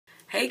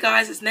Hey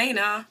guys, it's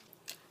Naina.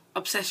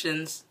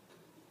 Obsessions.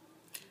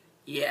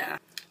 Yeah.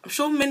 I'm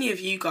sure many of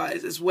you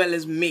guys, as well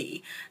as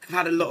me, have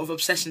had a lot of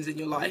obsessions in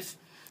your life.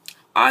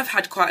 I've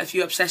had quite a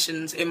few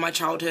obsessions in my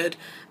childhood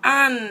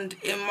and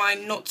in my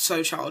not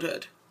so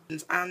childhood.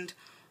 And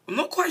I'm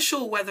not quite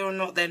sure whether or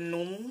not they're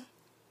normal.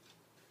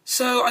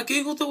 So I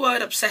googled the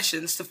word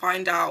obsessions to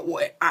find out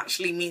what it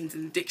actually means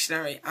in the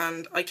dictionary,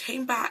 and I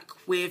came back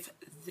with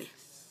this.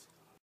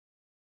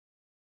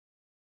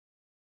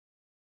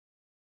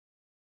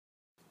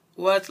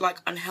 Words like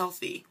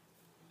unhealthy,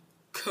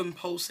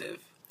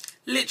 compulsive.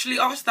 Literally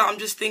after that I'm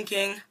just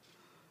thinking,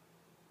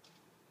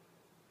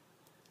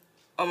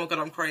 oh my god,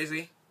 I'm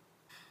crazy.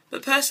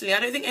 But personally, I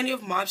don't think any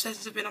of my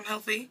obsessions have been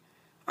unhealthy.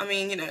 I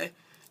mean, you know,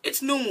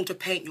 it's normal to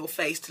paint your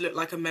face to look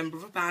like a member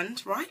of a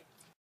band, right?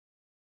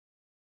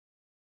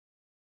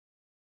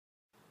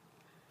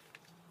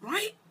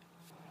 Right?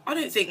 I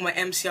don't think my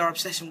MCR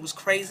obsession was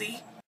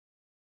crazy.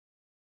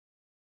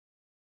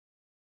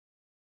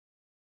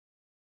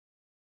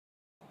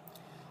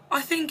 I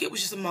think it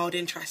was just a mild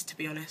interest, to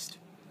be honest.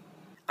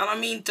 And I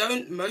mean,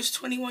 don't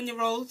most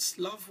 21-year-olds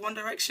love One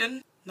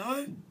Direction?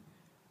 No?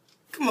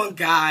 Come on,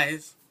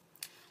 guys.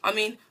 I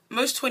mean,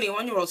 most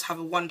 21-year-olds have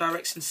a One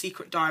Direction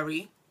secret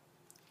diary,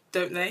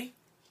 don't they?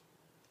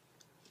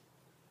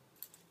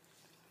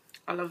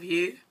 I love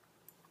you.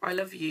 I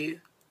love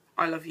you.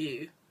 I love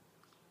you.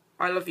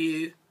 I love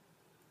you.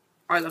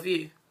 I love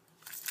you.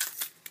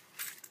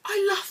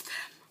 I love them.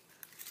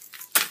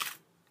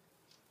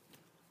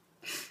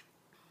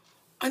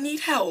 I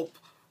need help.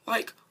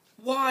 Like,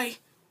 why?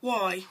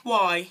 Why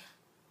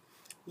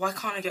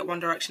can't I get One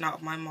Direction out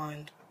of my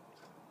mind?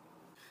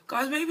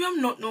 Guys, maybe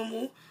I'm not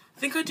normal. I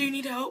think I do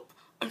need help.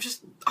 I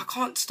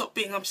can't stop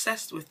being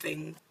obsessed with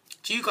things.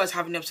 Do you guys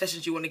have any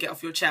obsessions you want to get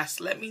off your chest?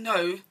 Let me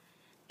know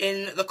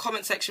in the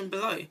comment section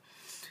below.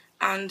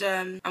 And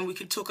we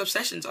could talk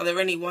obsessions. Are there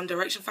any One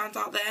Direction fans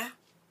out there?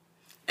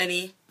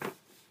 Any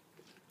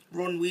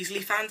Ron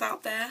Weasley fans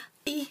out there?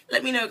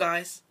 Let me know,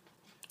 guys.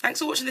 Thanks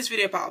for watching this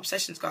video about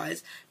obsessions,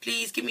 guys.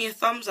 Please give me a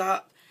thumbs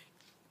up.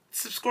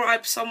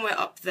 Subscribe somewhere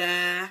up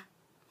there.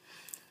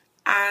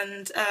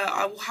 And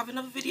I will have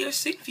another video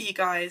soon for you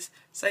guys.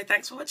 So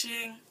thanks for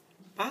watching.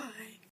 Bye.